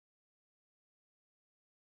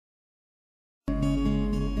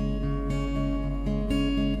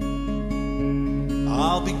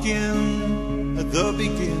I'll begin at the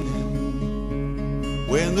beginning,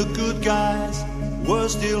 when the good guys were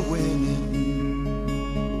still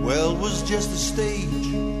winning. The world was just a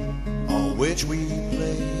stage on which we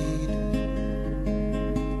played.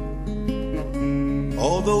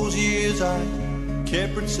 All those years I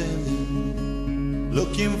kept pretending,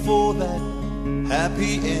 looking for that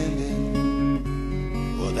happy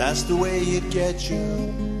ending. Well, that's the way it gets you,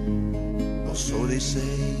 or so they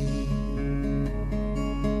say.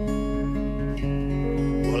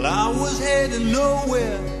 Well, I was heading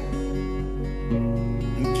nowhere,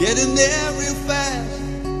 getting there real fast,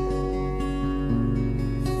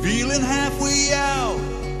 feeling halfway out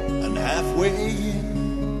and halfway in,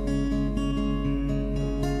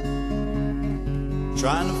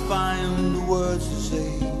 trying to find the words to say,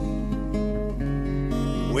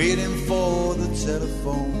 waiting for the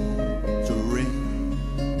telephone to ring.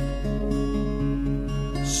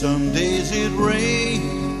 Some days it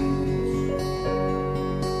rains,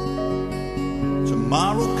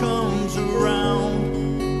 tomorrow comes around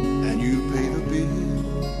and you pay the bill.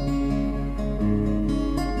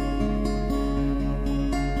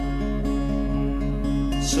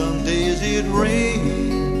 Some days it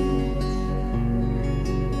rains,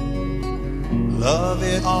 love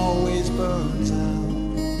it always burns out,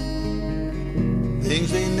 things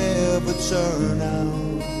they never turn out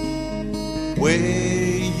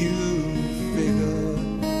way you figure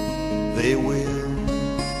they will.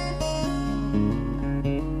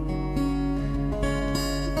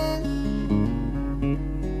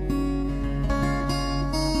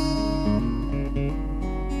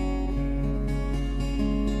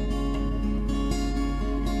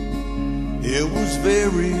 It was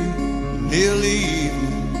very nearly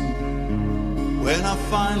evening when I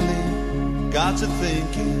finally got to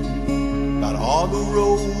thinking about all the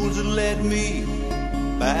roads that led me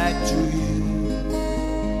back to you.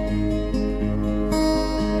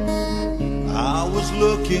 I was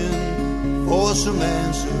looking for some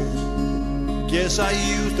answers, guess I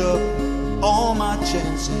used up all my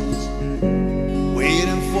chances,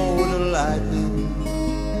 waiting for the lightning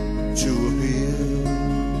to appear.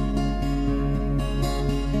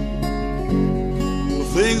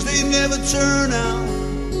 Things they never turn out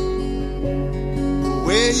the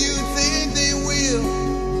way you think they will.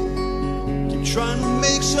 Keep trying to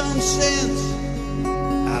make some sense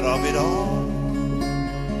out of it all,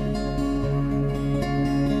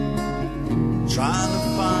 trying to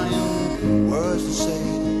find words to say,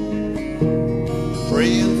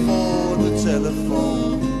 praying for the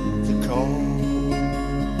telephone to call.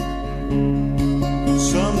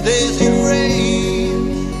 Some days it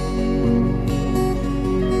rains,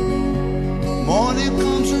 morning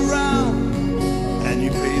comes around and you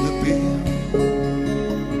pay the bill.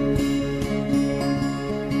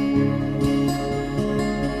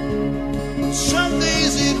 Some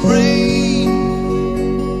days it rains,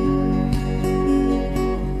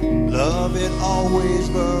 love it always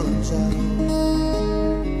burns out,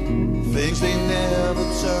 things they never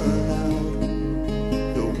turn out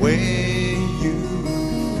the way you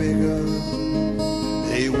figure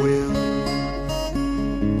they will.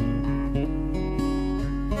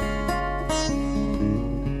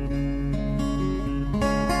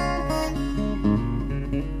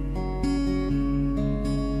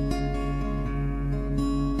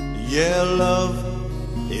 Yeah, love,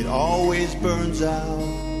 it always burns out,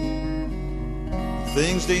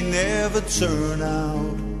 things they never turn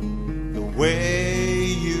out the way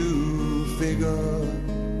you figure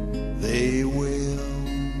they will.